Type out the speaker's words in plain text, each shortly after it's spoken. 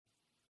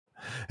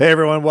Hey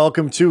everyone,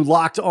 welcome to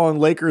Locked On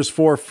Lakers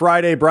for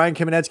Friday. Brian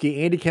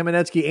Kamenetsky, Andy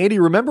Kamenetsky. Andy,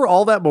 remember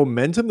all that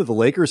momentum that the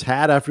Lakers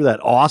had after that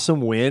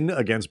awesome win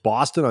against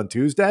Boston on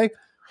Tuesday?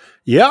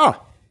 Yeah.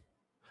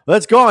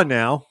 That's gone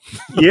now.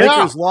 The Yeah.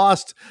 Lakers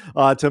lost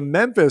to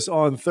Memphis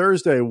on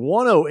Thursday,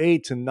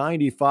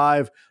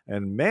 108-95.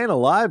 And man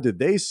alive, did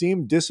they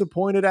seem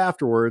disappointed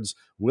afterwards.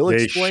 We'll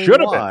They explain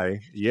should have why.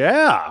 been.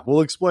 Yeah,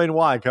 we'll explain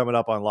why coming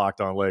up on Locked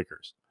On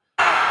Lakers.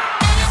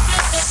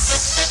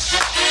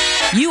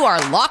 You are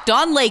Locked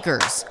On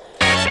Lakers,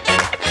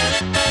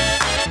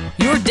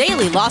 your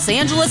daily Los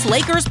Angeles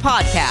Lakers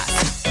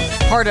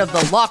podcast. Part of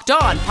the Locked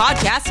On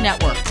Podcast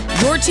Network,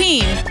 your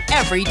team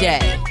every day.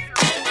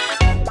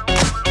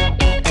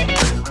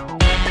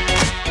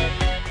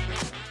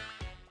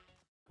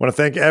 I want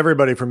to thank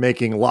everybody for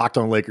making Locked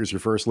On Lakers your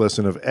first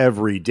listen of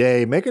every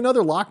day. Make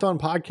another Locked On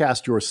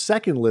podcast your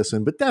second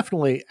listen, but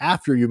definitely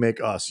after you make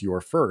us your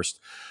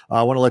first.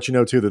 I want to let you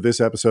know, too, that this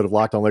episode of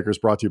Locked On Lakers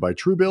brought to you by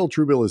Truebill.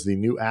 Truebill is the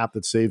new app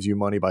that saves you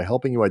money by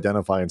helping you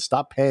identify and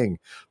stop paying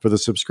for the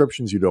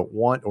subscriptions you don't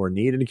want or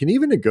need. And you can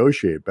even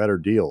negotiate better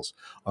deals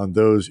on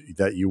those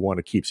that you want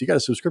to keep. So you got a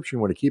subscription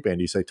you want to keep,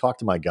 Andy, you say, talk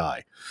to my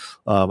guy.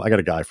 I got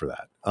a guy for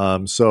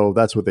that. So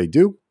that's what they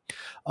do.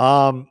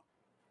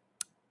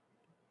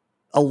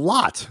 A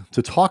lot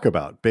to talk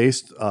about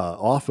based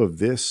off of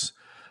this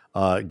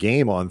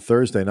game on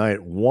Thursday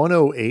night,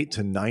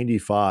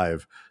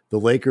 108-95. The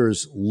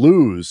Lakers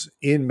lose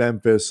in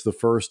Memphis, the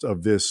first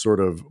of this sort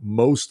of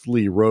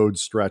mostly road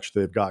stretch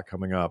they've got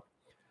coming up.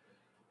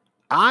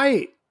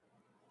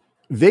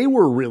 They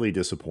were really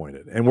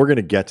disappointed, and we're going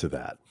to get to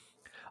that.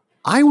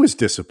 I was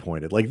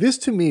disappointed. Like, this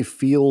to me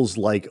feels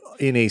like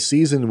in a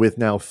season with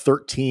now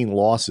 13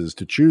 losses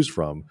to choose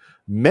from,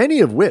 many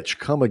of which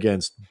come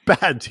against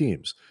bad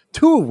teams,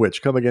 two of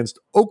which come against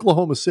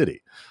Oklahoma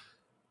City.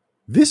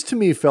 This to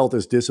me felt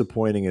as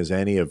disappointing as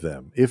any of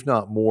them, if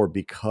not more,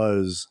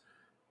 because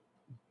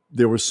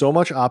there was so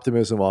much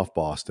optimism off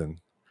Boston.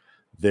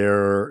 They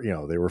were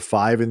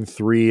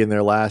 5-3 in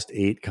their last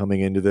 8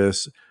 coming into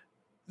this.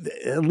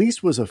 At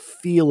least was a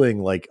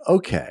feeling like,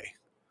 okay,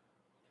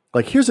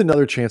 like here's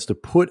another chance to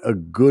put a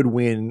good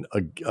win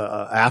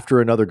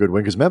after another good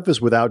win, because Memphis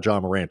without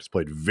John Morant has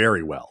played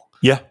very well.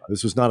 Yeah.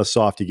 This was not a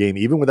softy game,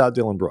 even without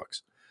Dillon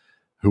Brooks,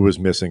 who was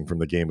missing from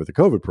the game with the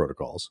COVID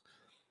protocols.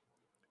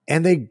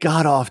 And they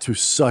got off to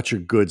such a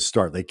good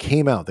start. They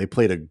came out, they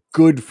played a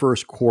good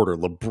first quarter.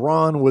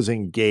 LeBron was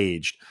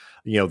engaged.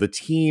 The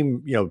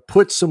team,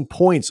 put some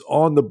points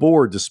on the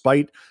board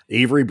despite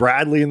Avery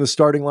Bradley in the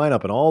starting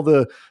lineup and all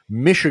the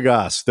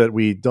mishigas that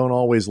we don't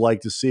always like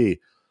to see.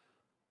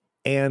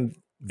 And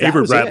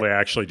Avery Bradley,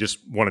 actually, just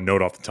want to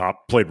note off the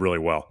top, played really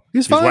well.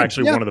 He's fine.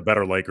 Actually one of the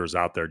better Lakers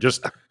out there.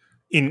 Just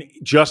in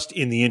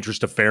the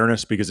interest of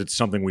fairness, because it's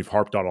something we've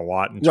harped on a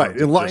lot. Right.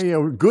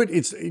 Good.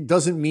 It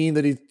doesn't mean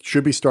that he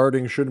should be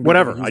starting, shouldn't be.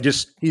 Whatever.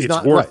 He's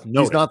not worth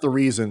noting. He's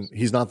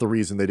not the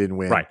reason they didn't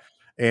win. Right.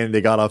 And they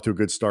got off to a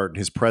good start, and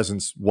his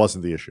presence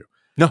wasn't the issue.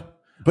 No.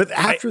 But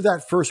after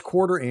that first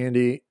quarter,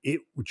 Andy,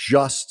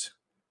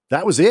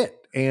 that was it.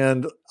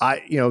 And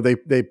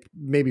they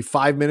maybe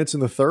 5 minutes in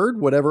the third,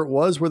 whatever it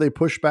was, where they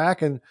pushed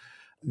back. And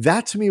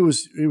that to me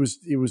was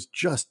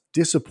just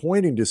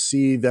disappointing to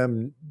see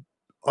them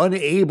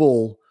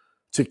unable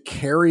to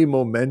carry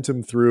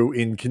momentum through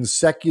in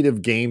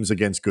consecutive games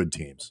against good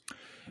teams.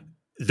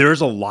 There's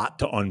a lot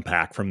to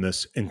unpack from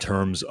this in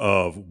terms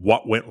of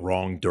what went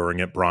wrong during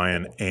it,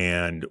 Brian,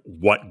 and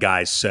what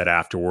guys said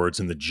afterwards,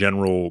 and the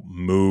general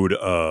mood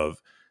of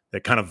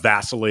that kind of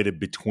vacillated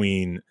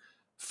between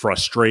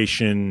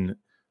frustration,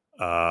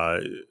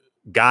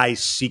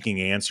 guys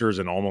seeking answers,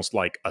 and almost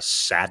like a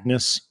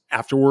sadness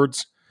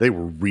afterwards. They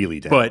were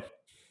really down. But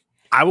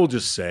I will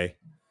just say,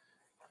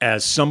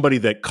 as somebody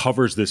that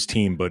covers this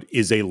team but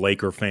is a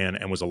Laker fan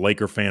and was a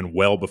Laker fan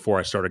well before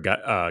I started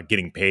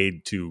getting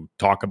paid to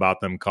talk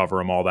about them, cover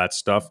them, all that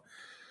stuff,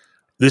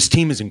 this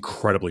team is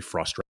incredibly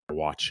frustrating to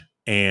watch.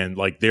 And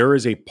like, there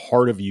is a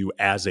part of you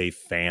as a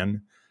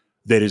fan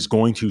that is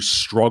going to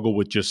struggle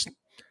with just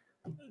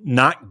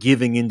not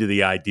giving into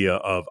the idea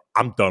of,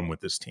 I'm done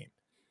with this team.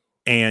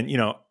 And,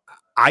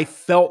 I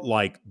felt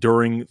like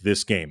during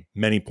this game,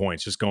 many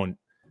points, just going,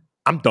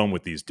 I'm done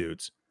with these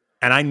dudes.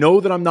 And I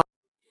know that I'm not.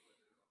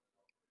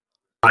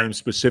 I am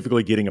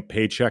specifically getting a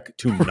paycheck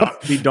to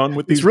not be done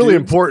with these. It's really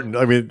dudes. important.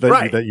 I mean,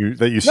 that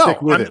you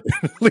stick with it.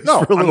 At least for a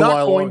little I'm not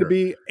while going longer. to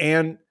be.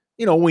 And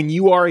when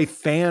you are a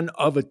fan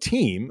of a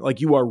team,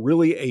 like you are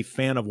really a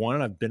fan of one.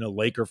 And I've been a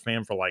Laker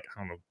fan for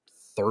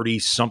 30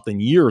 something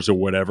years or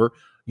whatever.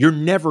 You're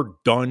never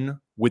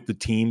done with the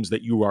teams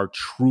that you are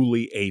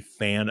truly a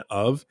fan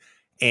of.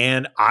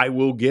 And I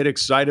will get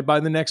excited by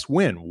the next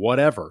win,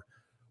 whatever.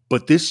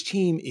 But this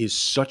team is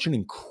such an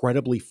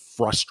incredibly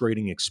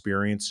frustrating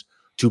experience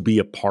to be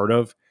a part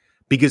of,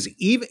 because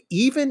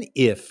even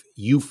if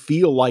you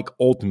feel like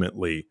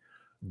ultimately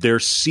their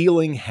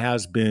ceiling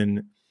has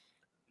been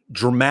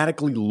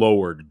dramatically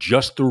lowered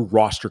just through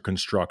roster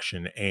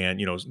construction and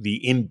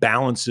the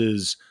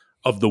imbalances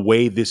of the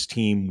way this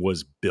team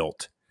was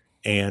built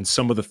and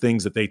some of the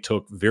things that they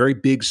took very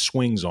big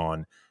swings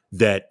on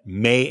that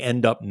may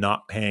end up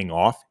not paying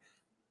off.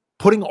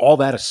 Putting all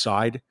that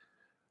aside,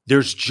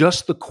 there's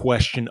just the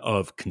question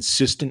of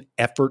consistent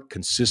effort,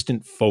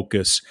 consistent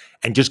focus,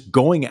 and just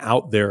going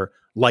out there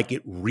like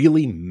it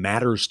really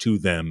matters to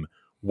them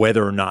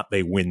whether or not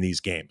they win these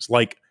games.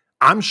 Like,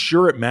 I'm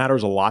sure it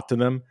matters a lot to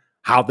them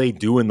how they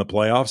do in the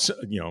playoffs,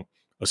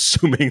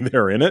 assuming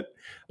they're in it.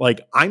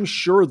 Like, I'm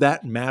sure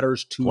that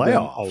matters to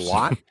them a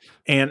lot.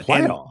 And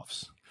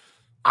playoffs.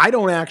 I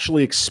don't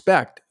actually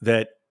expect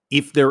that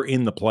if they're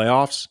in the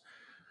playoffs,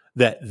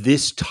 that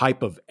this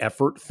type of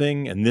effort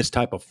thing and this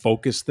type of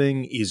focus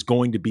thing is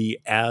going to be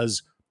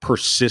as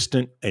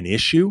persistent an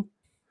issue.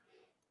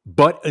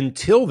 But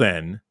until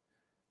then,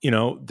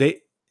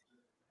 they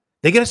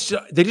just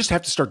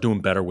have to start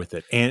doing better with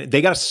it. And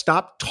they got to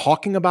stop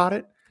talking about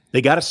it.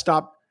 They got to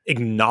stop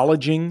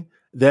acknowledging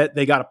that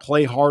they got to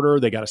play harder.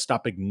 They got to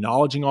stop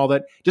acknowledging all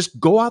that. Just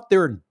go out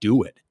there and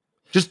do it.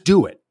 Just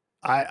do it.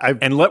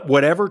 And let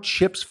whatever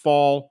chips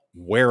fall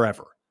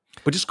wherever.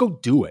 But just go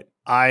do it.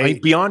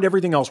 Beyond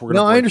everything else, we're going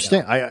to. No, I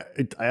understand.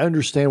 I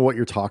understand what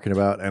you're talking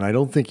about, and I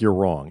don't think you're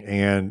wrong.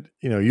 And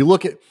you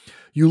look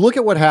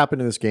at what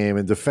happened in this game,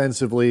 and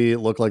defensively, it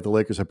looked like the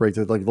Lakers had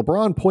breakthrough. Like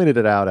LeBron pointed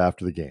it out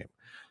after the game.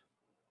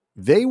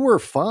 They were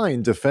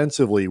fine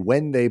defensively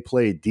when they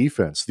played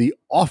defense. The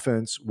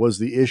offense was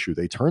the issue.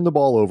 They turned the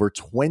ball over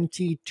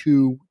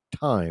 22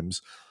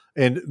 times,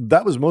 and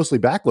that was mostly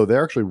backload.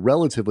 They're actually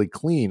relatively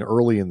clean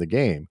early in the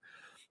game,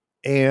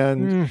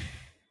 and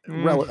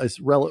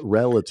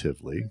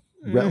relatively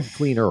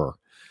cleaner.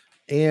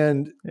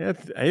 And I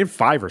had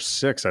 5 or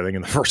 6, I think,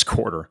 in the first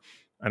quarter.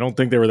 I don't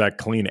think they were that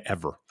clean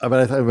ever.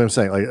 But I'm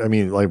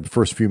saying, like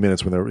first few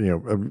minutes when they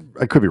were,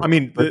 I could be wrong. I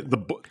mean,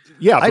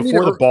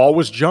 before the ball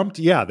was jumped,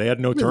 they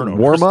had no turnovers.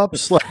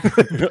 Warm-ups,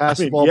 pass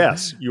the ball.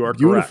 Yes, you are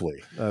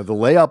beautifully. The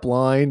layup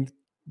line,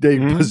 they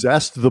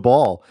possessed the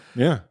ball.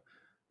 Yeah.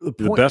 To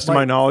the best of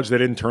my knowledge, they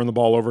didn't turn the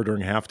ball over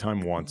during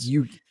halftime once.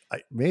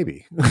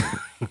 Maybe.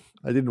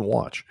 I didn't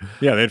watch.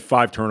 Yeah, they had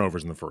 5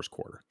 turnovers in the first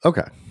quarter.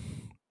 Okay.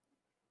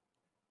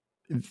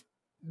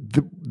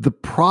 The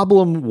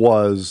problem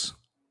was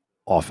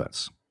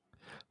offense.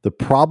 The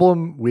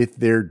problem with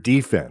their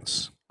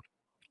defense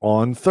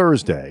on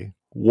Thursday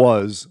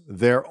was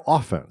their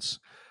offense.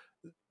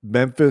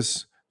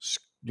 Memphis,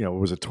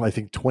 was it, I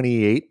think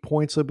 28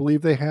 points, I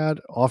believe they had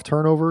off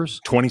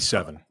turnovers.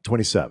 27.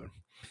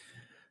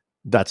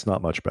 That's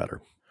not much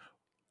better.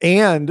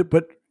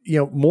 But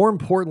more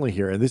importantly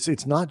here, and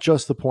it's not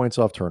just the points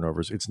off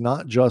turnovers. It's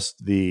not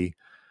just the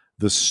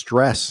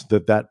stress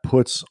that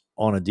puts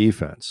on a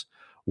defense.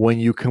 When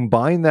you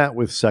combine that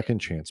with second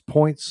chance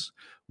points,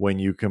 when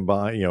you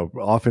combine,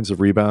 offensive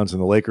rebounds in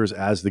the Lakers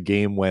as the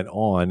game went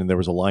on, and there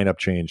was a lineup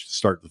change to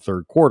start the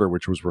third quarter,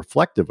 which was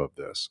reflective of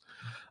this.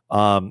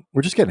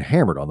 We're just getting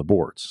hammered on the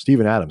boards.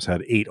 Steven Adams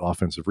had 8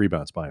 offensive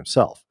rebounds by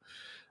himself.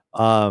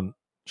 John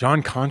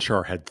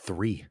Conchar had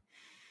 3.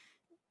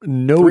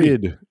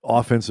 Noted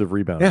offensive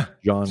rebound. Yeah,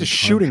 John he's a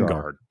shooting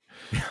guard.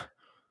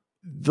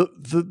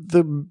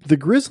 The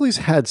Grizzlies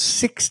had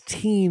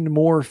 16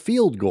 more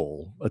field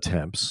goal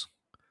attempts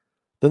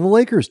than the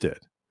Lakers did.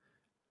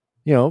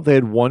 They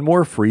had 1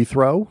 more free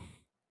throw.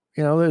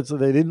 They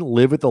didn't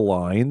live at the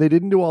line. They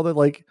didn't do all that.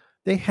 Like,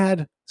 they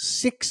had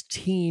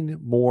 16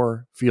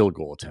 more field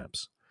goal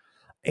attempts.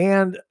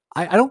 And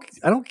I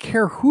don't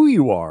care who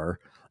you are.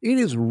 It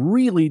is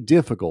really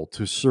difficult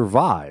to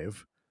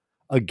survive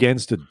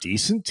against a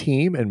decent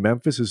team, and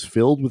Memphis is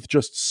filled with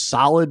just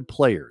solid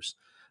players.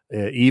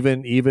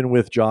 Even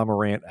with Ja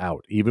Morant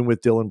out, even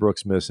with Dillon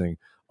Brooks missing,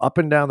 up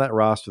and down that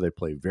roster, they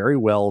play very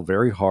well,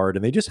 very hard,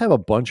 and they just have a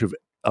bunch of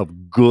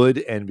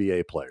good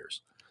NBA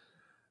players.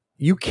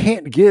 You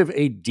can't give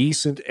a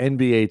decent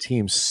NBA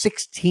team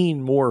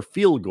 16 more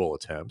field goal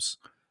attempts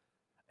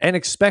and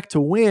expect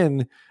to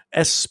win,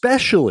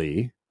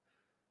 especially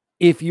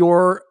if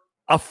you're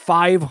a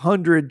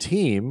 500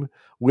 team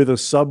with a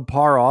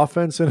subpar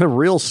offense and a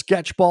real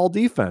sketchball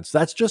defense.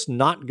 That's just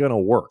not going to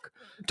work.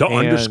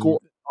 Underscore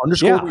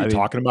what you're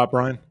talking about,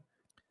 Brian.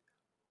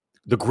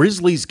 The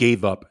Grizzlies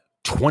gave up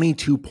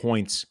 22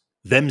 points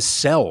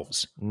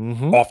themselves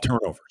off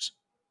turnovers.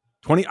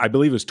 I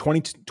believe it was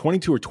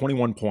 22 or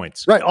 21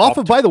 points. Right.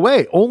 By the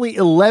way, only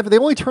 11. They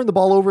only turned the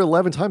ball over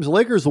 11 times. The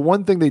Lakers, the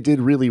one thing they did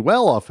really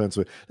well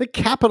offensively, they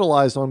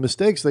capitalized on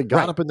mistakes. They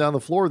got up and down the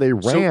floor. They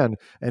ran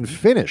and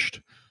finished.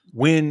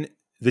 When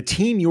the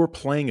team you're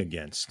playing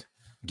against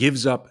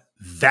gives up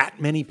that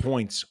many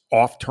points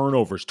off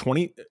turnovers,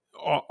 20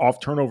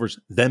 off turnovers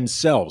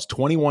themselves,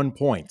 21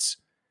 points,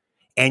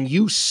 and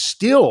you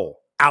still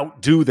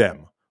outdo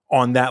them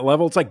on that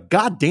level, it's like,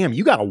 God damn,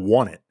 you got to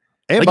want it.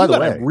 And by the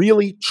way,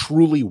 really,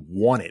 truly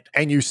want it.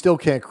 And you still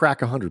can't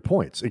crack 100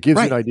 points. It gives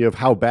you an idea of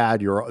how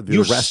bad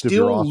the rest of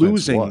your offense was. You're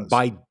still losing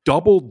by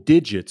double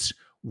digits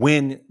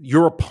when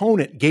your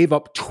opponent gave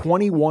up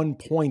 21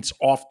 points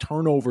off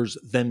turnovers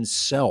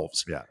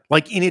themselves. Yeah.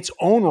 Like, in its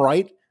own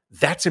right,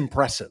 that's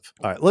impressive.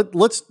 All right,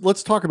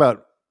 let's talk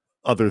about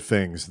other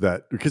things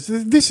because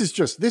this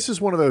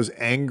is one of those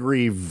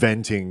angry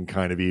venting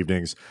kind of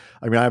evenings.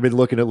 I mean, I've been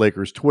looking at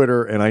Lakers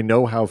Twitter and I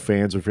know how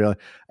fans are feeling,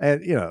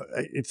 and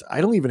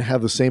I don't even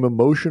have the same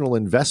emotional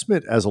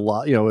investment as a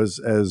lot,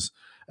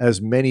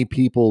 as many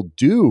people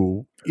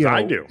do,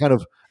 I do, kind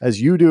of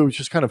as you do. It's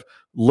just kind of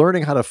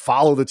learning how to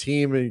follow the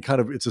team, and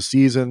kind of it's a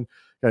season.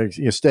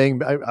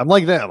 Staying. I'm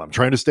like them. I'm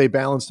trying to stay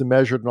balanced and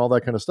measured and all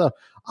that kind of stuff.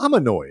 I'm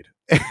annoyed,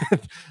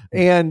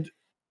 and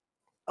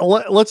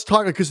let's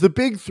talk, because the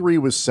big three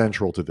was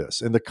central to this,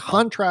 and the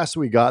contrast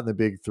we got in the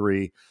big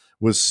three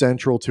was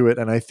central to it,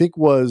 and I think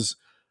was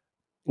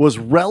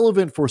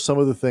relevant for some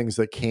of the things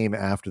that came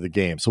after the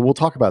game. So we'll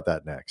talk about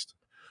that next.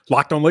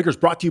 Locked On Lakers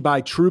brought to you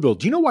by Truebill.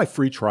 Do you know why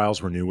free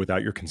trials renew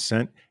without your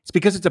consent? It's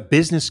because it's a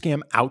business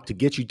scam out to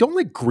get you. Don't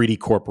let greedy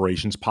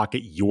corporations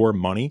pocket your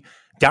money.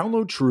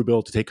 Download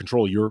Truebill to take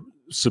control of your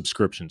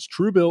subscriptions.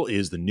 Truebill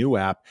is the new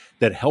app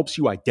that helps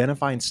you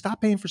identify and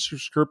stop paying for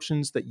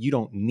subscriptions that you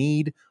don't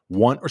need,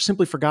 want, or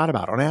simply forgot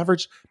about. On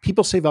average,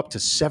 people save up to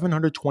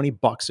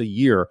 $720 a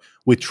year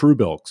with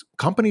Truebill.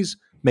 Companies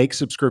make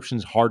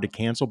subscriptions hard to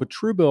cancel, but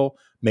Truebill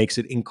makes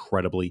it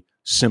incredibly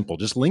simple.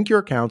 Just link your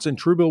accounts and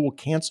Truebill will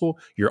cancel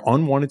your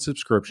unwanted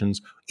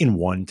subscriptions in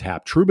one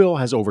tap. Truebill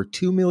has over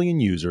 2 million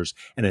users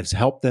and has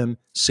helped them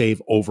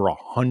save over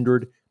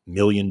 $100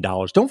 million.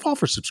 Don't fall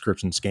for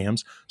subscription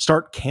scams.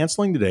 Start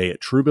canceling today at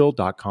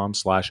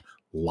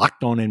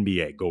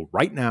Truebill.com/LockedOnNBA. Go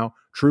right now,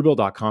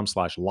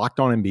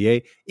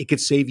 Truebill.com/LockedOnNBA. It could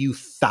save you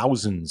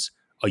thousands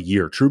a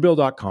year.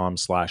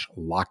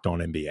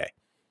 Truebill.com/LockedOnNBA.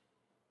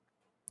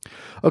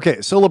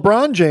 Okay, so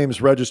LeBron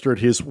James registered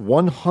his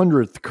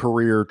 100th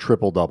career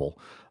triple-double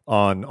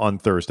on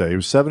Thursday. He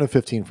was 7 of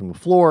 15 from the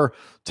floor,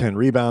 10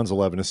 rebounds,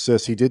 11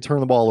 assists. He did turn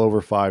the ball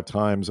over 5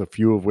 times, a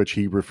few of which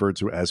he referred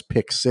to as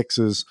pick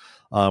sixes,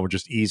 were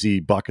just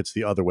easy buckets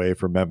the other way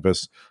for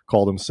Memphis.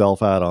 Called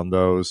himself out on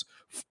those.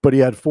 But he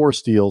had 4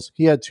 steals.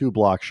 He had 2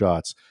 block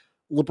shots.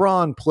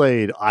 LeBron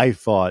played, I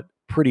thought,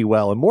 pretty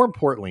well. And more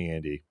importantly,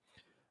 Andy,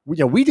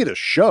 we did a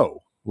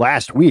show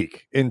last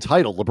week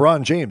entitled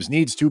LeBron James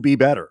Needs to Be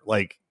Better.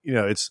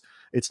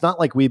 It's not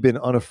like we've been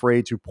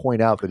unafraid to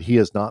point out that he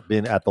has not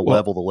been at the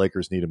level the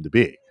Lakers need him to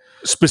be.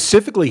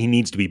 Specifically, he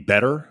needs to be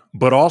better,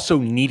 but also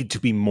needed to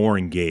be more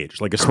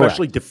engaged,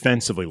 especially Correct.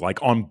 defensively.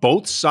 On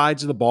both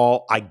sides of the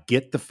ball, I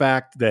get the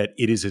fact that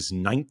it is his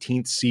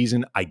 19th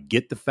season. I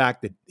get the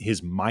fact that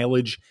his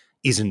mileage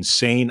is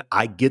insane.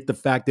 I get the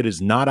fact that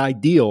it's not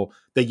ideal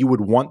that you would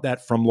want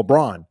that from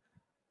LeBron.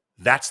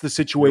 That's the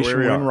situation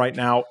we're in right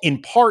now,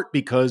 in part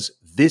because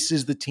this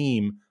is the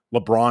team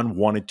LeBron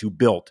wanted to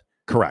build.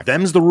 Correct.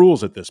 Them's the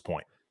rules at this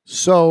point.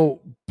 So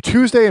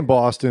Tuesday in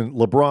Boston,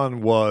 LeBron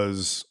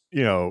was,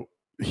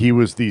 he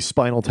was the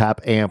Spinal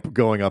Tap amp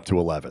going up to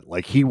 11.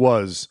 He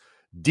was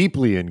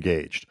deeply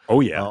engaged.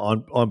 Oh yeah,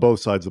 on both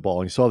sides of the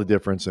ball. And you saw the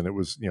difference, and it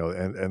was,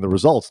 and the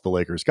results the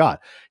Lakers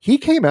got. He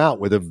came out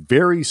with a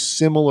very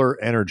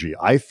similar energy,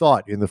 I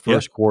thought, in the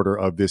first quarter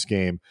of this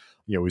game.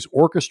 He was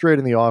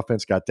orchestrating the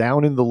offense, got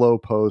down in the low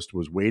post,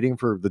 was waiting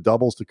for the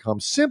doubles to come.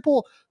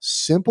 Simple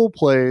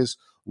plays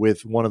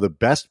with one of the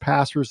best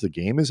passers the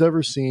game has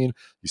ever seen.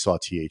 You saw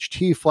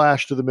THT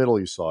flash to the middle.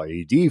 You saw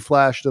AD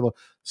flash to the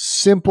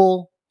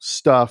simple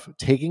stuff,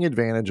 taking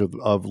advantage of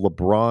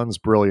LeBron's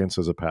brilliance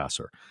as a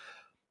passer.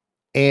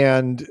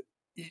 And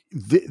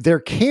there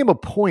came a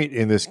point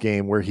in this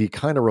game where he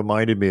kind of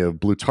reminded me of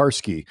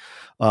Blutarski,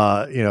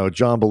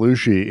 John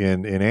Belushi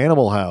in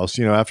Animal House,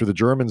 after the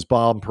Germans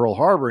bombed Pearl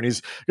Harbor, and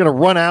he's going to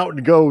run out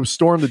and go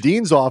storm the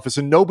dean's office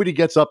and nobody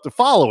gets up to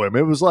follow him.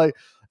 It was like,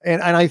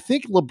 and I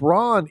think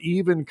LeBron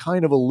even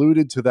kind of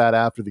alluded to that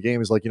after the game.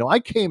 He's like, I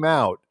came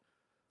out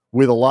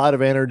with a lot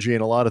of energy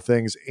and a lot of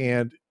things.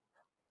 And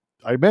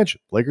I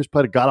mentioned Lakers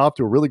got off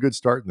to a really good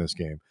start in this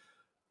game.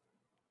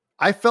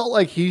 I felt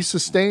like he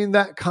sustained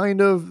that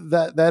kind of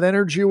that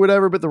energy or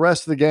whatever, but the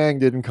rest of the gang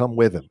didn't come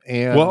with him.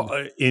 And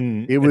at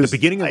the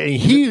beginning of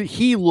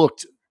he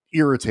looked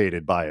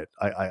irritated by it.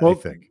 I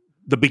think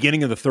the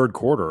beginning of the third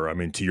quarter.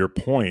 To your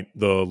point,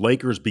 the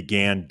Lakers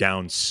began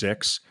down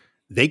 6.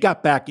 They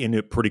got back in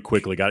it pretty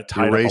quickly. Got it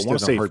tied up. I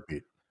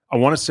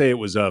want to say it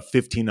was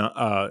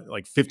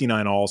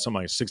 59 all,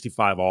 something like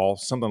 65 all,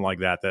 something like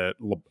that.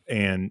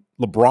 And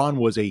LeBron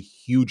was a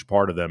huge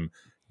part of them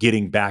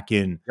getting back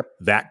in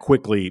that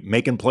quickly,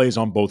 making plays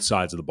on both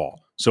sides of the ball.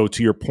 So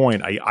to your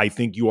point, I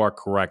think you are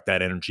correct.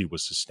 That energy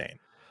was sustained.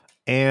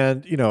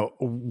 And,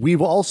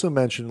 we've also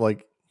mentioned,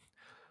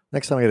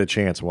 next time I get a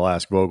chance, we'll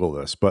ask Vogel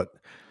this, but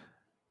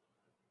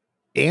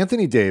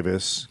Anthony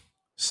Davis,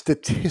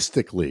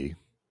 statistically,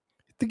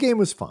 the game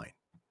was fine.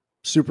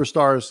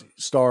 Superstars,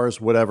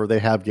 stars, whatever, they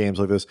have games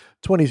like this.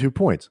 22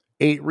 points,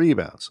 8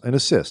 rebounds, an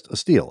assist, a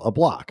steal, a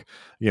block,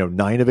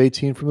 9 of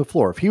 18 from the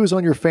floor. If he was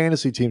on your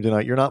fantasy team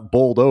tonight, you're not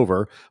bowled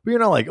over, but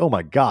you're not like, oh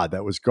my God,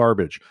 that was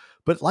garbage.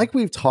 But like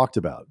we've talked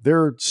about,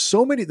 there's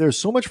so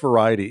much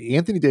variety.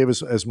 Anthony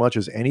Davis, as much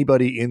as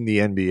anybody in the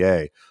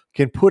NBA,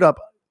 can put up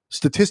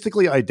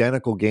statistically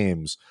identical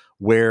games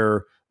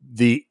where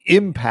the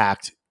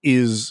impact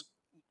is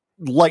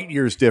light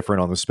years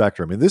different on the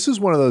spectrum. And this is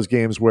one of those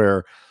games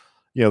where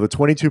The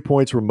 22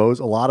 points were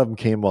a lot of them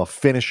came off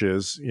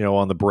finishes,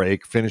 on the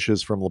break,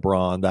 finishes from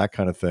LeBron, that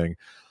kind of thing.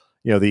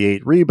 The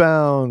 8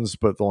 rebounds,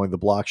 but only the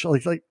block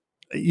shot. Like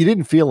you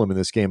didn't feel him in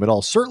this game at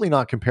all. Certainly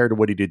not compared to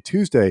what he did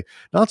Tuesday.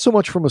 Not so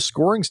much from a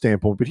scoring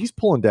standpoint, but he's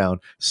pulling down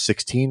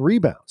 16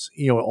 rebounds.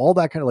 All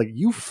that kind of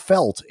you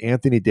felt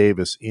Anthony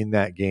Davis in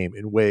that game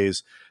in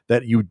ways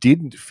that you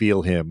didn't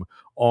feel him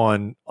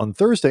on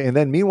Thursday. And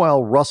then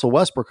meanwhile, Russell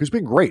Westbrook, who's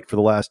been great for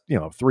the last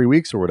 3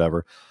 weeks or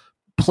whatever,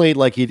 played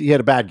like he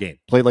had a bad game.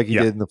 Played like he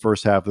did in the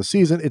first half of the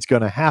season. It's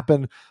going to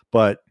happen,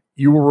 but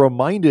you were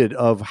reminded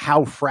of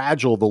how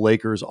fragile the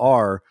Lakers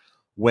are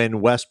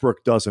when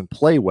Westbrook doesn't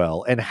play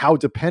well and how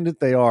dependent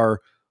they are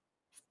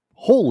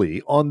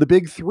wholly on the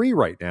big three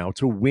right now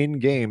to win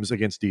games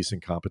against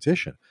decent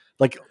competition.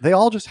 They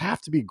all just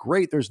have to be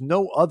great. There's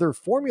no other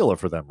formula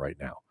for them right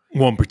now.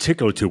 Well, in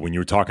particular, too, when you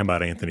were talking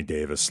about Anthony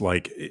Davis,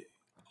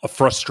 a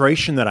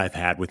frustration that I've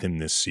had with him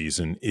this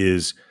season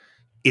is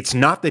it's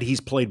not that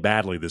he's played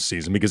badly this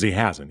season, because he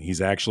hasn't.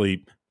 He's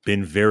actually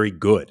been very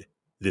good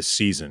this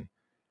season.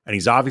 And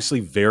he's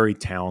obviously very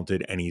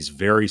talented and he's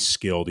very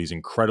skilled. He's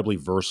incredibly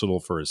versatile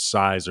for his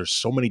size. There's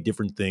so many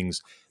different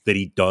things that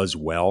he does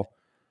well.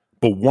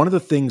 But one of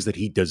the things that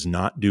he does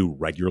not do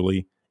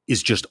regularly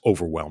is just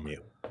overwhelm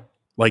you.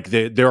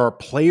 There are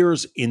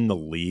players in the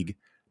league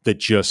that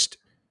just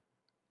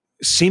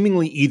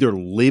seemingly either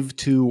live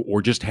to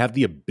or just have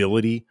the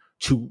ability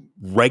to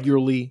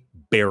regularly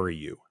bury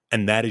you.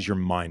 And that is your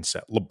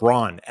mindset.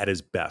 LeBron at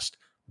his best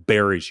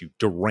buries you.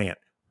 Durant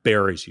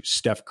buries you.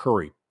 Steph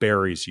Curry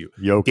buries you.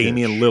 Jokic,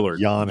 Damian Lillard,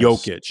 Giannis,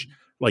 Jokic,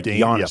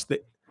 Giannis. Yeah.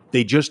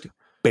 They just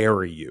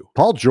bury you.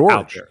 Paul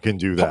George can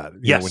do that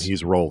when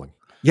he's rolling.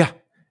 Yeah.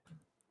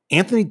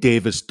 Anthony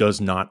Davis does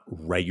not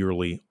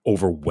regularly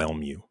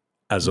overwhelm you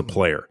as a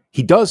player.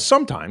 He does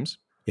sometimes.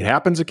 It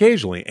happens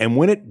occasionally. And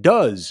when it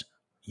does,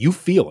 you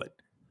feel it.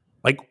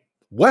 Like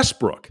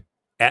Westbrook.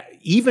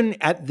 Even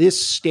at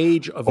this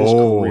stage of his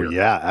career. Oh,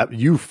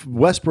 yeah.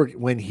 Westbrook,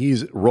 when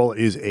he's rolling,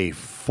 is a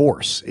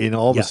force. And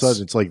all of a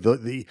sudden, it's like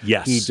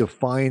he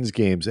defines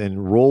games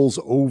and rolls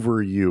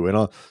over you.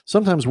 And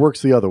sometimes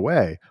works the other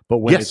way. But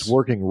when it's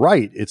working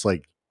right, it's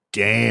like,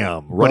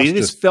 damn. But it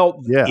is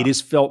felt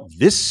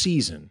this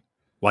season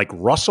like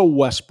Russell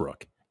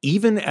Westbrook,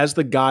 even as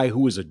the guy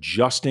who is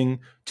adjusting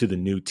to the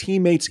new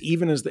teammates,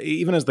 even as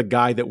the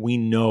guy that we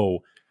know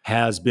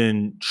has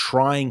been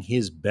trying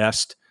his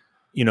best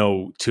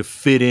to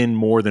fit in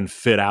more than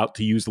fit out,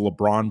 to use the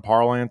LeBron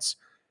parlance.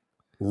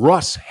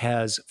 Russ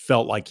has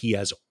felt like he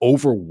has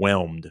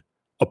overwhelmed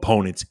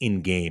opponents in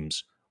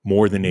games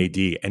more than AD,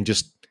 and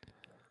just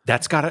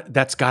that's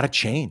gotta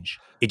change.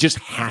 It just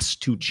has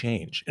to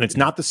change, and it's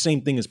not the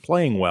same thing as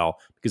playing well,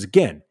 because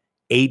again,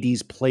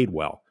 AD's played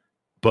well,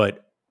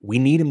 but we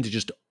need him to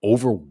just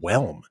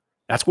overwhelm.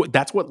 That's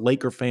what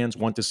Laker fans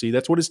want to see.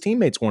 That's what his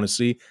teammates want to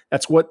see.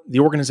 That's what the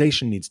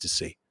organization needs to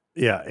see.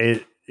 Yeah,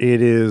 it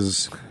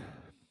is.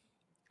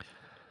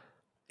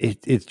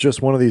 It's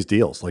just one of these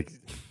deals. Like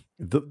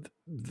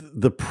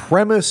the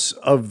premise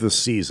of the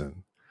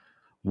season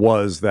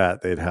was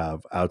that they'd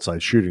have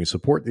outside shooting to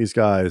support these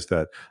guys,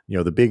 that,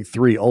 the big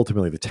three,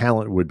 ultimately the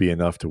talent would be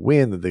enough to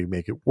win, that they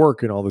make it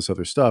work and all this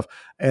other stuff.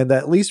 And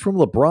that, at least from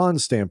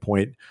LeBron's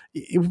standpoint,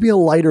 it would be a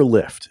lighter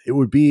lift. It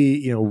would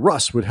be,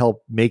 Russ would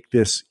help make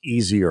this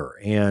easier.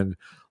 And,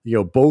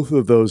 both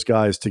of those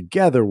guys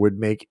together would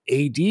make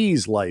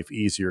AD's life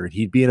easier, and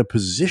he'd be in a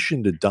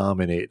position to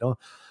dominate.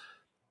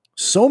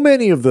 So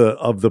many of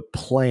the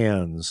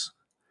plans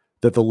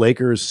that the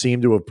Lakers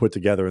seem to have put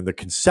together and the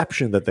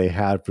conception that they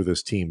had for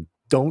this team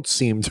don't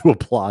seem to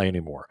apply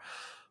anymore.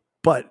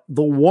 But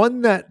the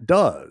one that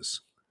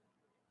does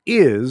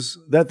is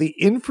that the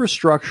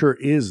infrastructure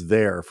is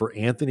there for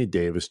Anthony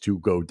Davis to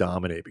go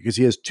dominate, because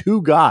he has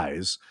two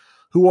guys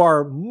who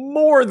are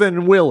more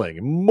than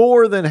willing,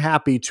 more than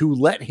happy to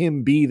let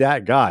him be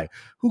that guy,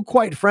 who,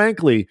 quite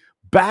frankly,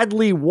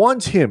 badly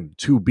wants him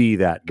to be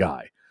that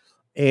guy.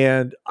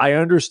 And I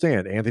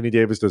understand Anthony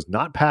Davis does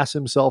not pass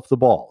himself the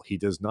ball. He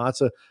does not.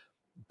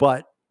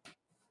 But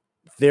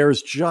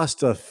there's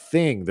just a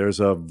thing. There's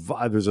a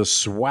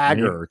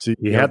swagger.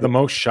 He had the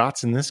most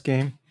shots in this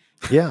game.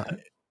 Yeah.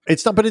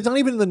 It's not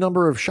even the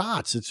number of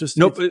shots. It's just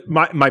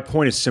my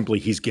point is simply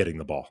he's getting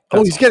the ball.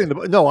 He's getting the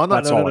ball. No, I'm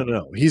not.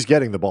 No. He's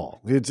getting the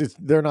ball.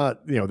 They're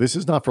not. This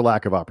is not for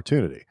lack of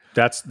opportunity.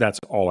 That's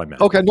all I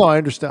meant. Okay, no, I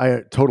understand.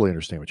 I totally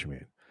understand what you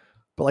mean.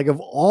 But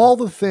of all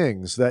the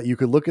things that you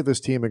could look at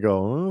this team and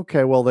go,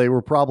 okay, well, they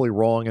were probably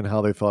wrong in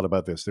how they thought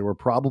about this. They were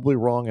probably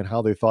wrong in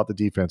how they thought the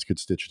defense could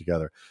stitch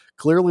together.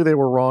 Clearly, they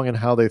were wrong in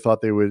how they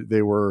thought they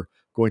were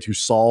going to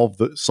solve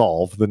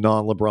the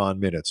non-LeBron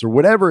minutes or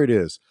whatever it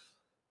is.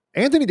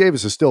 Anthony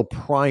Davis is still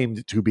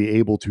primed to be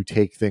able to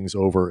take things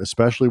over,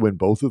 especially when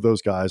both of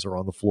those guys are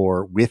on the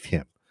floor with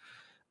him.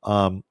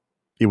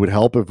 It would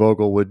help if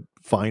Vogel would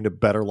find a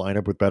better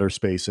lineup with better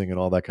spacing and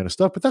all that kind of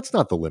stuff, but that's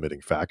not the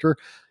limiting factor.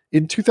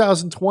 In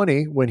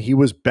 2020, when he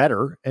was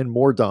better and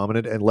more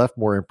dominant and left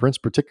more imprints,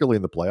 particularly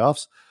in the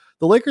playoffs,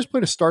 the Lakers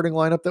played a starting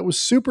lineup that was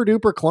super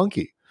duper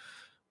clunky,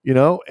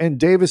 and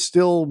Davis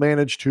still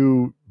managed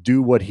to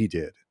do what he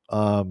did.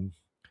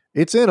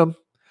 It's in him.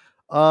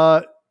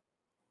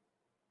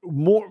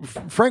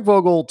 Frank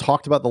Vogel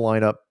talked about the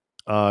lineup.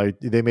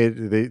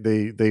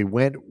 They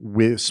went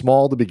with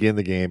small to begin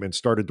the game and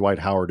started Dwight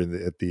Howard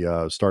at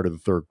the start of the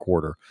third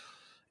quarter.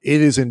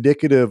 It is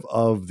indicative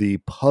of the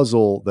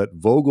puzzle that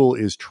Vogel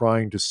is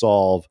trying to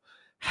solve,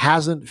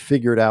 hasn't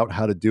figured out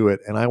how to do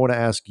it. And I want to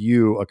ask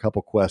you a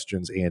couple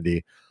questions,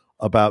 Andy,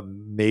 about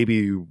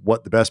maybe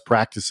what the best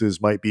practices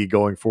might be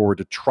going forward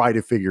to try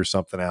to figure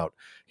something out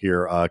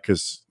here,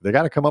 because they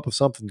got to come up with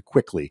something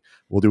quickly.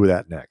 We'll do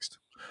that next.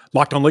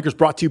 Locked On Lakers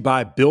brought to you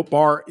by Built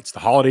Bar. It's the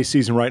holiday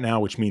season right now,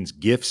 which means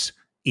gifts,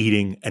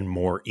 eating, and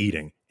more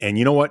eating. And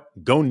you know what?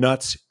 Go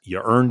nuts.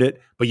 You earned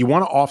it. But you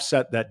want to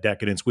offset that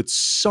decadence with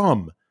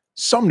some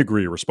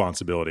degree of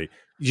responsibility.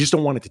 You just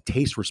don't want it to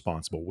taste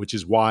responsible, which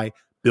is why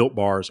Built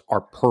Bars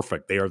are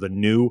perfect. They are the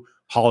new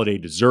holiday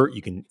dessert.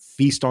 You can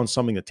feast on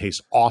something that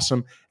tastes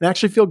awesome and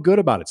actually feel good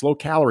about it. It's low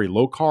calorie,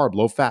 low carb,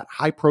 low fat,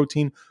 high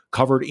protein,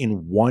 covered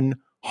in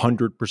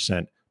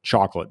 100%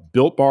 chocolate.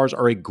 Built Bars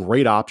are a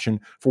great option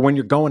for when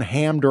you're going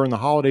ham during the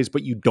holidays,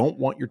 but you don't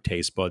want your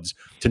taste buds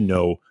to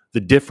know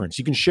the difference.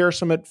 You can share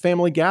some at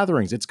family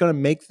gatherings. It's going to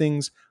make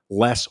things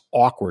less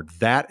awkward.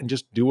 That and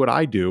just do what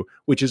I do,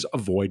 which is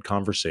avoid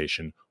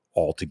conversation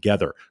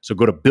altogether. So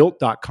go to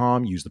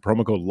built.com, use the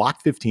promo code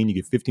LOCK15, you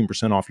get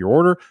 15% off your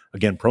order.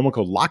 Again, promo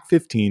code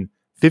LOCK15,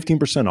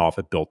 15% off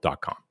at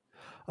built.com.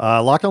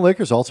 Locked On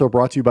Lakers also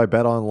brought to you by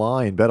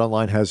BetOnline.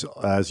 BetOnline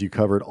has you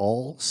covered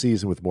all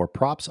season with more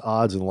props,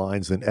 odds, and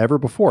lines than ever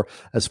before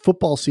as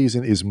football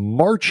season is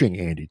marching,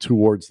 Andy,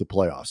 towards the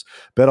playoffs.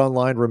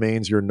 BetOnline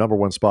remains your number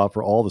one spot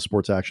for all the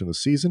sports action this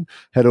season.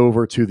 Head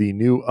over to the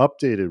new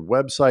updated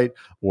website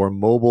or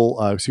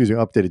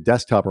updated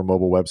desktop or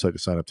mobile website to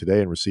sign up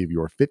today and receive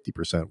your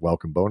 50%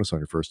 welcome bonus on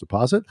your first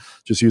deposit.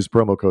 Just use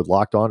promo code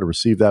Locked On to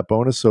receive that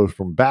bonus. So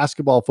from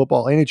basketball,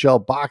 football,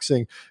 NHL,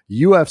 boxing,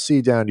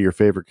 UFC, down to your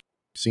favorite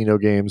casino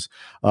games.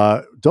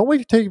 Don't wait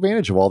to take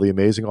advantage of all the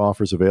amazing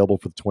offers available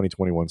for the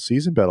 2021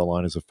 season.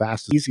 BetOnline is the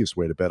fastest, easiest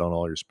way to bet on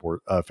all your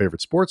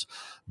favorite sports.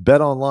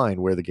 BetOnline,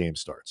 where the game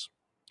starts.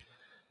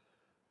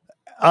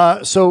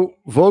 So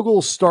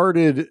Vogel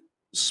started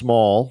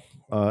small,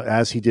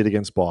 as he did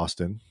against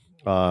Boston.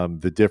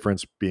 The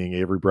difference being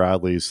Avery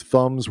Bradley's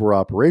thumbs were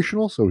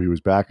operational, so he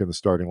was back in the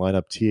starting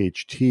lineup.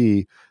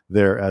 THT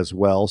there as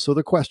well. So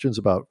the questions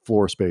about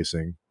floor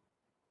spacing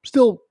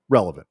still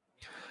relevant.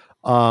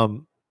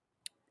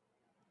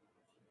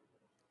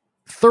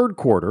 Third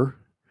quarter,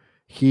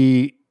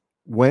 he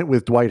went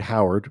with Dwight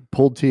Howard,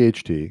 pulled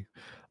THT,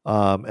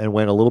 and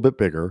went a little bit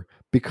bigger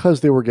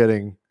because they were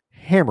getting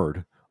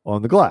hammered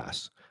on the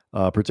glass,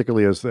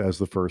 particularly as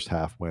the first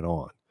half went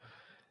on.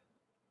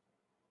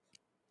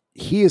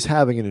 He is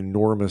having an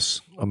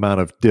enormous amount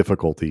of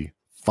difficulty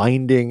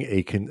finding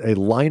a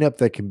lineup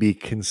that can be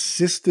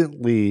consistent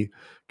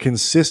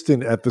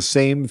at the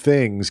same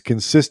things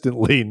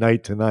consistently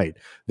night to night.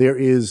 There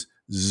is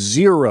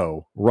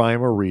zero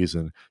rhyme or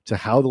reason to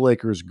how the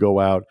Lakers go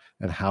out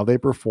and how they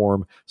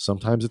perform.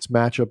 Sometimes it's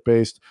matchup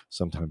based,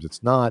 sometimes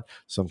it's not,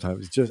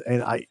 sometimes it's just,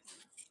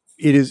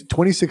 it is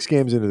 26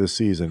 games into the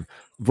season.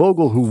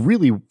 Vogel, who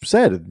really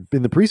said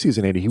in the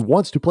preseason, Andy, he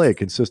wants to play a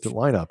consistent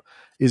lineup,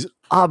 is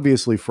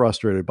obviously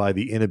frustrated by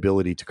the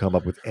inability to come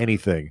up with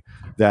anything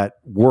that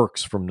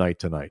works from night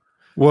to night.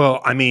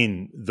 Well, I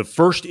mean, the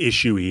first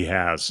issue he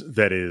has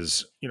that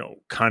is,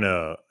 kind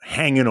of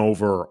hanging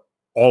over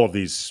all of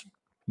these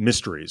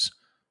mysteries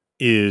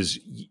is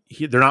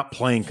they're not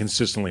playing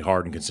consistently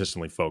hard and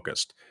consistently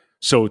focused.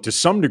 So to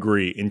some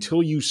degree,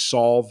 until you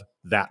solve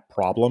that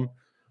problem,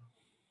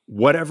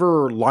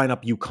 whatever lineup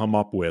you come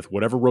up with,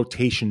 whatever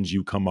rotations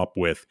you come up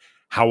with,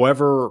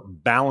 however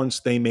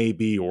balanced they may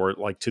be, or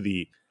like to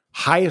the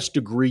highest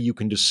degree you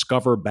can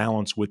discover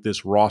balance with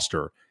this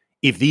roster,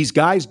 if these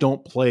guys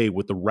don't play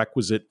with the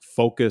requisite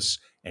focus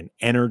and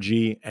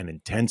energy and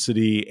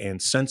intensity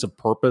and sense of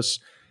purpose,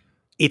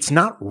 it's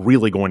not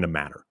really going to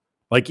matter.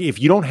 Like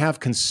if you don't have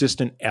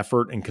consistent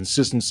effort and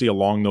consistency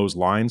along those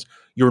lines,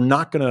 you're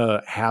not going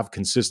to have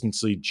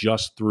consistency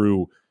just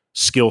through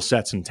skill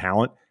sets and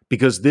talent,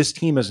 because this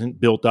team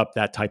hasn't built up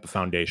that type of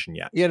foundation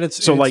yet. Yeah,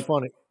 it's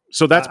funny.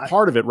 So that's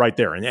part of it right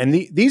there. And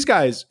these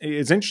guys,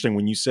 it's interesting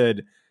when you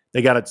said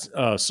they got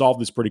to solve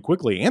this pretty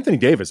quickly. Anthony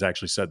Davis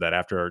actually said that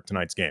after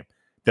tonight's game,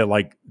 that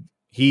like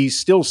he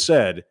still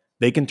said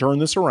they can turn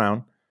this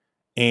around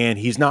and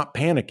he's not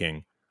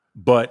panicking,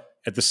 but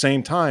at the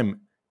same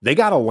time, they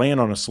got to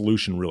land on a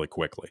solution really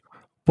quickly.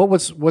 But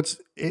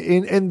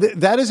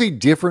that is a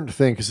different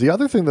thing, because the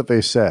other thing that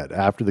they said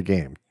after the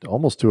game,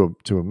 almost to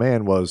a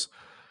man, was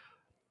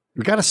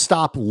we got to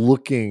stop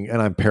looking.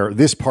 And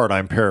this part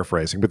I'm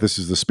paraphrasing, but this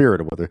is the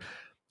spirit of what they're.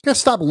 Got to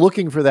stop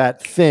looking for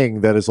that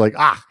thing that is like,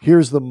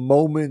 here's the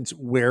moment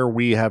where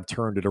we have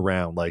turned it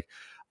around, like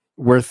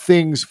where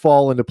things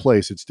fall into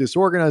place. It's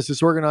disorganized,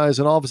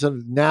 and all of a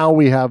sudden now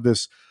we have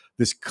this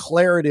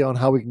clarity on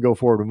how we can go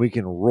forward and we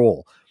can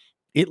roll.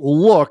 It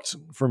looked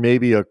for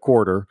maybe a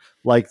quarter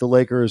like the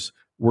Lakers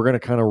were going to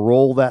kind of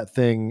roll that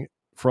thing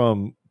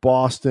from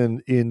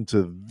Boston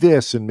into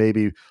this and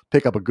maybe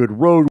pick up a good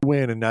road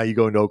win, and now you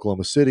go into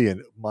Oklahoma City,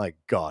 and my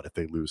God, if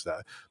they lose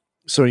that.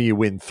 So you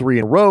win 3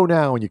 in a row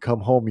now, and you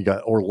come home, you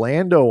got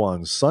Orlando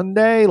on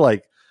Sunday.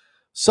 Like,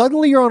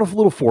 suddenly you're on a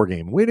little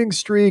 4-game winning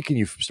streak, and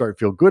you start to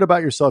feel good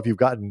about yourself. You've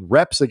gotten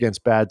reps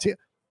against bad teams.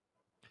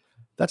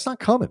 That's not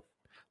coming.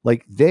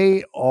 Like,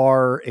 they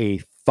are a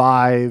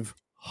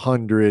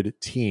 500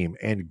 team,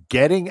 and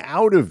getting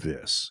out of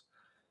this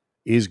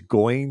is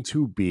going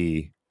to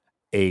be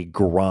a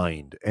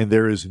grind. And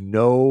there's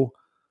no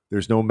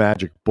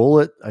magic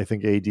bullet. I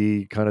think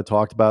AD kind of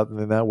talked about it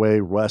in that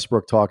way.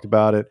 Westbrook talked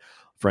about it.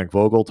 Frank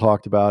Vogel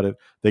talked about it.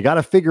 They got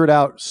to figure it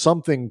out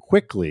something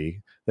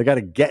quickly. They got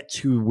to get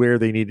to where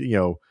they need,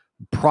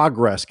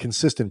 progress,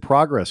 consistent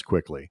progress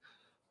quickly.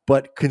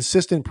 But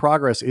consistent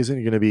progress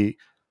isn't going to be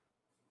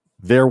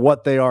they're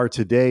what they are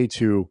today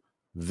to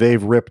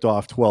they've ripped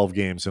off 12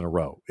 games in a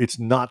row. It's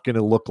not going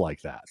to look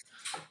like that.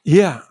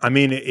 Yeah. I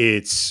mean,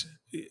 it's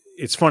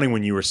funny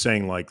when you were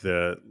saying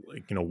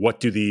what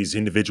do these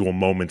individual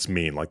moments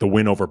mean? Like the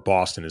win over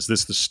Boston, is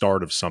this the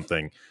start of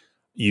something?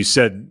 You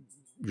said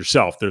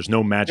yourself, there's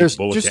no magic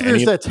bullet.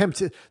 There's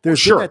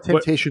that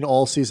temptation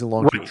all season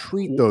long to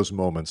treat those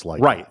moments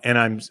like that. And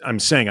I'm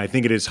saying I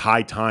think it is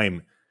high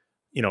time,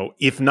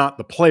 if not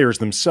the players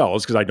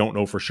themselves, because I don't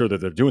know for sure that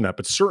they're doing that,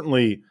 but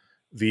certainly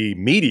the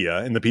media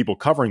and the people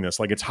covering this,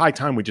 like, it's high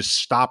time we just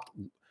stopped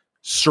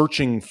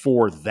searching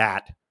for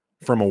that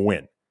from a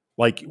win.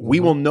 Like, we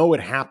will know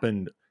it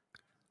happened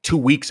 2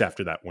 weeks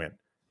after that win.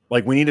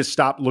 Like, we need to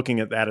stop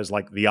looking at that as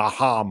like the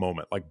aha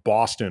moment, like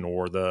Boston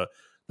or the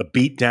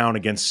beat down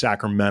against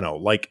Sacramento.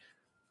 Like,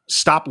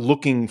 stop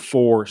looking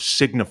for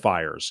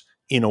signifiers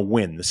in a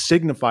win. The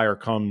signifier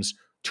comes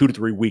 2 to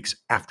 3 weeks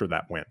after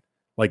that win.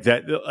 Like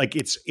that, like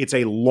it's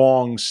a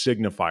long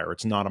signifier.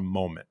 It's not a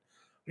moment.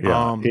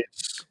 Yeah.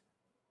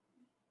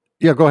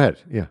 Go ahead.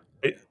 Yeah.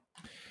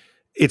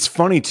 It's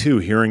funny too,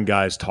 hearing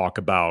guys talk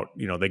about,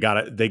 they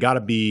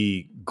gotta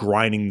be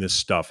grinding this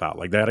stuff out.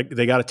 Like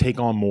they gotta take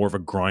on more of a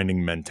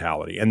grinding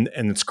mentality. And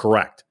it's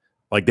correct.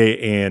 Like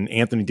and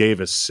Anthony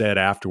Davis said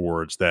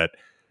afterwards that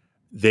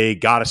they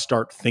gotta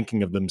start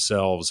thinking of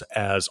themselves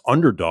as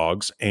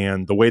underdogs.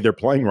 And the way they're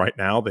playing right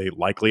now, they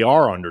likely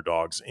are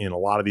underdogs in a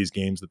lot of these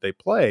games that they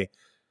play.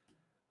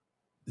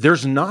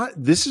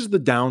 This is the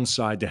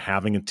downside to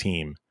having a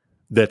team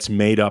that's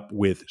made up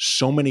with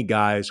so many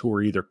guys who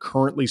are either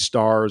currently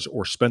stars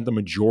or spent the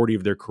majority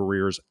of their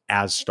careers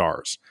as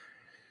stars.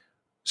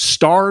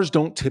 Stars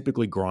don't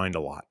typically grind a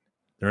lot.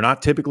 They're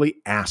not typically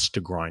asked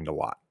to grind a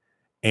lot.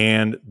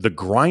 And the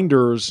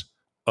grinders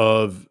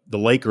of the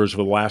Lakers for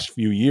the last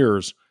few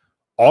years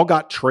all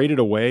got traded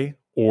away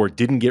or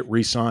didn't get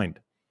re-signed.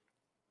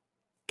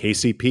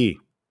 KCP,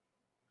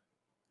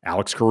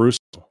 Alex Caruso,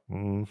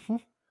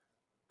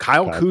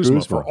 Kyle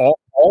Kuzma, for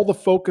all the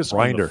focus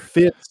on the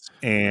fits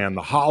and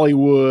the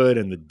Hollywood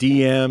and the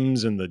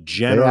DMs and the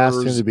Jenners. They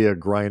asked him to be a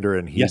grinder,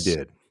 and he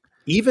did.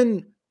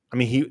 Even,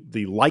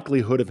 the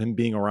likelihood of him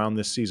being around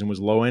this season was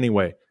low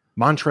anyway.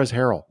 Montrezl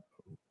Harrell,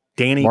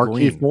 Danny Markieff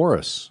Green,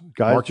 Morris,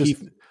 guys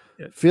just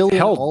feeling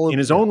held in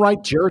his own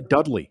right. Jared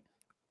Dudley,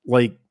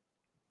 like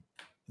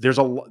there's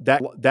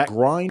that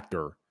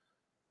grinder.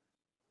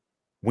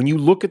 When you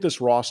look at this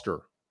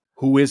roster,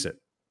 who is it?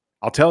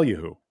 I'll tell you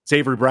who. It's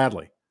Avery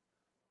Bradley.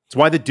 It's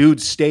why the dude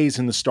stays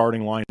in the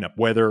starting lineup,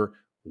 whether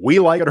we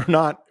like it or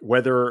not,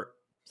 whether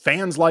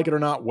fans like it or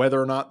not,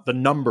 whether or not the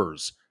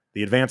numbers,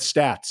 the advanced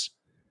stats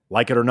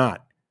like it or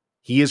not.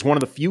 He is one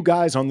of the few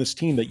guys on this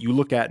team that you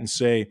look at and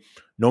say,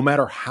 no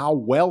matter how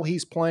well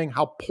he's playing,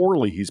 how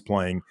poorly he's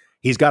playing,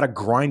 he's got a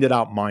grind it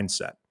out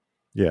mindset.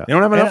 Yeah. They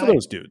don't have enough of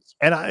those dudes.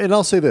 And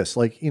I'll say this,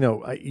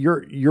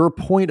 your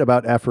point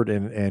about effort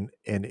and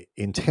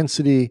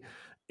intensity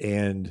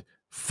and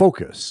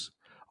focus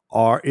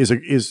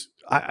is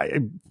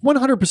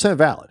 100%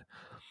 valid.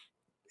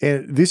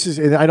 And this is,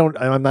 and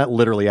I'm not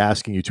literally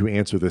asking you to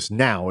answer this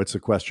now. It's a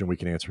question we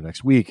can answer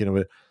next week.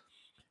 And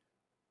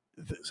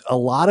a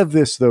lot of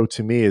this, though,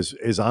 to me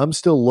is I'm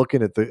still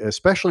looking at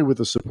especially with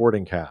the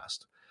supporting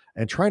cast,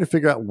 and trying to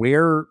figure out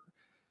where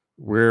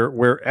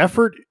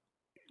effort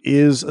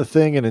is a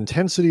thing and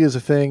intensity is a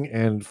thing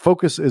and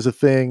focus is a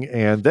thing.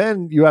 And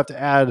then you have to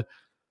add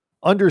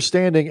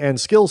understanding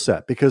and skill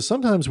set, because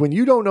sometimes when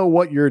you don't know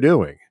what you're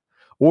doing,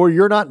 or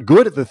you're not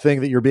good at the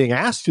thing that you're being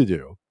asked to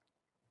do,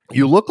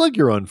 you look like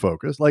you're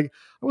unfocused. Like,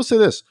 I will say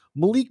this,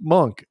 Malik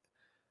Monk,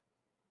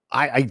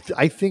 I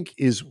think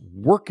is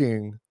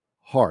working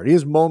hard. He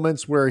has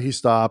moments where he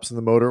stops in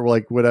the motor,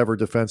 like whatever,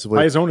 defensively.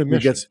 By his own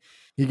admission.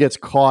 He gets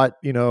caught,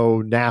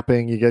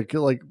 napping.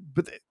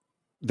 But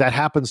that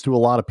happens to a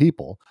lot of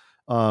people.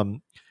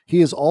 He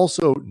is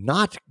also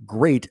not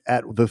great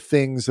at the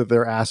things that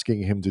they're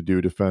asking him to do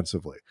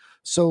defensively.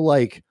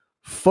 So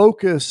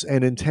focus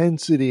and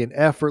intensity and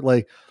effort,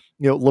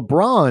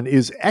 LeBron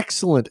is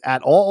excellent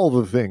at all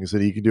the things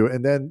that he can do.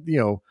 And then,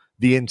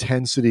 the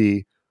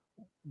intensity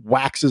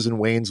waxes and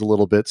wanes a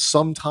little bit,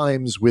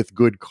 sometimes with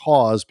good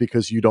cause,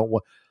 because you don't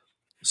want.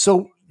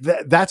 So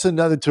that's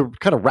another, to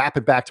kind of wrap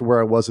it back to where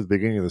I was at the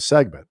beginning of the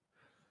segment.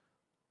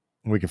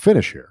 and we can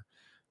finish here.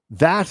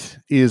 That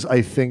is,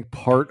 I think,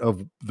 part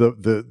of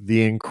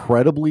the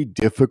incredibly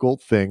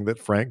difficult thing that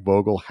Frank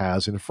Vogel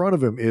has in front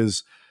of him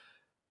is,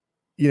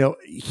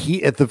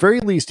 he, at the very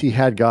least, he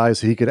had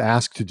guys he could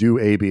ask to do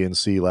A, B, and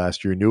C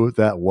last year, knew what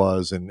that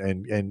was, and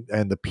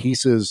the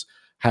pieces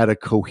had a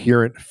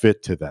coherent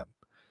fit to them.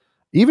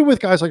 Even with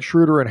guys like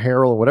Schroeder and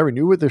Harrell and whatever, he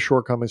knew what their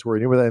shortcomings were.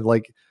 He knew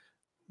what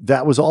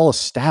that was all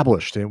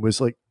established, and it was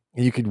like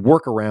you could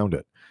work around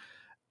it.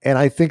 And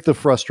I think the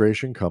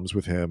frustration comes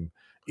with him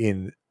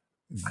in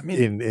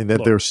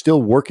that they're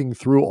still working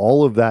through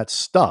all of that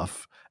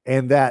stuff,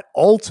 and that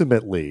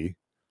ultimately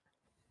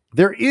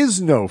there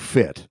is no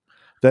fit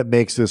that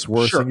makes this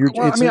worse. Sure.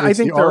 And I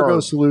think the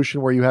Argo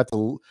solution where you have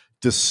to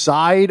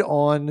decide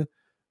on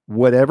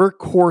whatever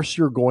course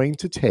you're going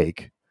to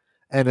take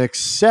and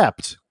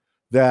accept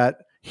that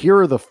here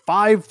are the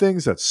 5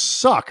 things that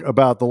suck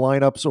about the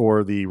lineups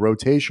or the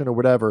rotation or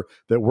whatever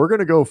that we're going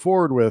to go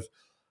forward with.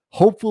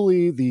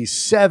 Hopefully the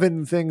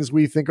 7 things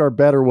we think are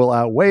better will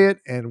outweigh it,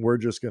 and we're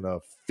just going to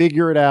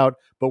figure it out,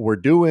 but we're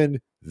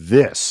doing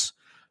this.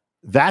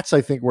 That's,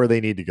 I think, where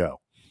they need to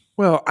go.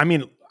 Well, I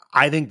mean,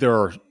 I think there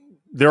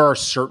are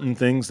certain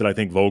things that I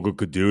think Vogel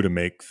could do to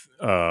make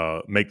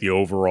the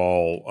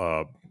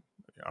overall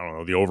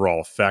the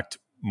overall effect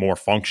more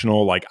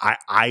functional. Like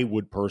I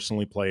would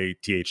personally play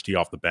THT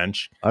off the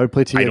bench. I would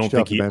play THT off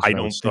the bench. I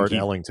don't start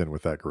Ellington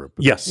with that group.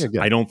 But yes,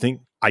 I don't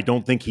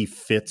think he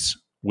fits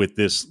with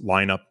this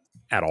lineup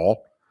at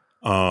all.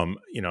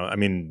 I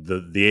mean,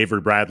 the Avery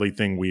Bradley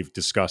thing we've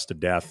discussed to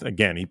death.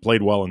 Again, he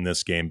played well in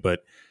this game,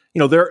 but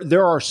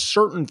there are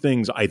certain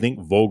things I think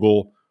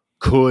Vogel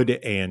could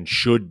and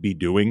should be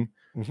doing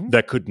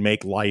that could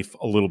make life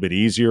a little bit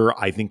easier.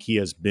 I think he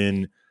has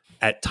been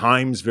at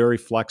times very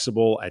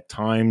flexible, at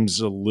times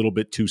a little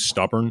bit too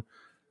stubborn,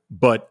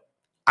 but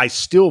I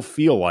still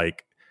feel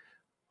like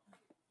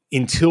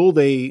until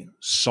they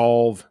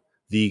solve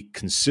the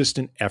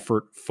consistent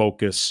effort,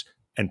 focus,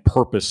 and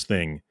purpose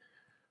thing,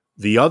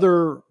 the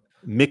other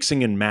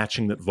mixing and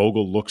matching that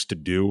Vogel looks to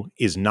do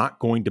is not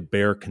going to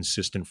bear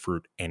consistent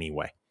fruit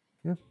anyway.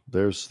 Yeah,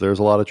 there's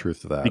a lot of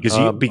truth to that.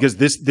 Because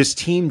this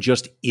team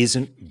just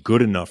isn't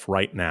good enough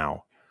right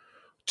now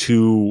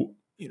to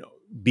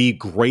be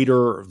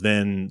greater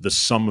than the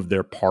sum of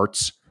their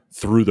parts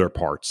through their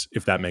parts,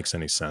 if that makes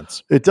any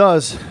sense. It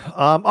does.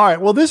 All right.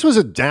 Well, this was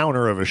a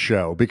downer of a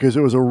show because it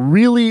was a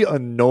really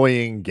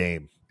annoying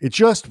game. It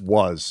just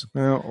was.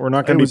 Well, we're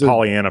not going to be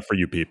Pollyanna for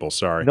you people.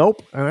 Sorry.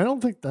 Nope. And I don't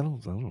think that's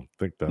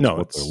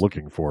what they're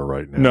looking for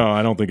right now. No,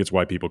 I don't think it's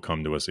why people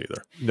come to us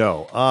either.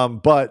 No.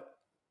 But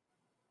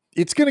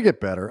it's going to get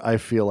better. I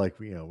feel like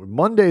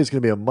Monday is going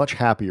to be a much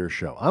happier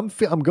show. I'm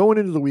going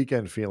into the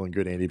weekend feeling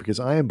good, Andy, because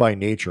I am by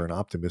nature an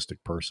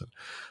optimistic person.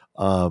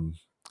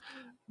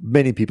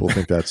 Many people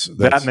think that's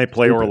that, and they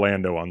play stupid.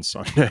 Orlando on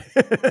Sunday.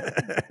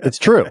 It's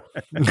true.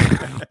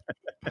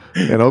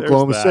 And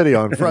Oklahoma City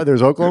on Friday.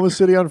 There's Oklahoma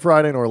City on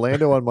Friday and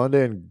Orlando on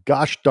Monday. And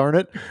gosh darn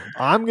it,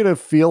 I'm going to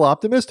feel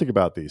optimistic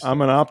about these.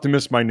 I'm an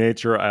optimist by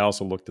nature. I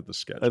also looked at the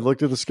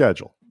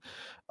schedule.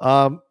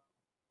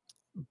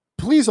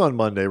 Please, on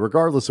Monday,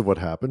 regardless of what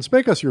happens,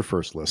 make us your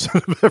first listen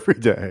of every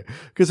day.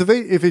 Because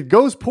if it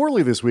goes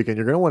poorly this weekend,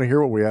 you're going to want to hear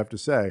what we have to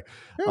say.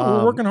 Yeah,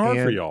 we're working hard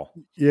for y'all.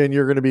 Yeah, and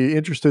you're going to be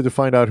interested to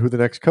find out who the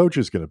next coach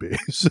is going to be.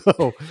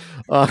 So,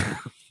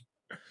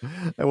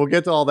 and we'll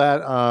get to all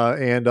that.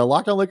 And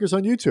Locked On Lakers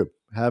on YouTube.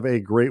 Have a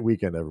great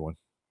weekend, everyone.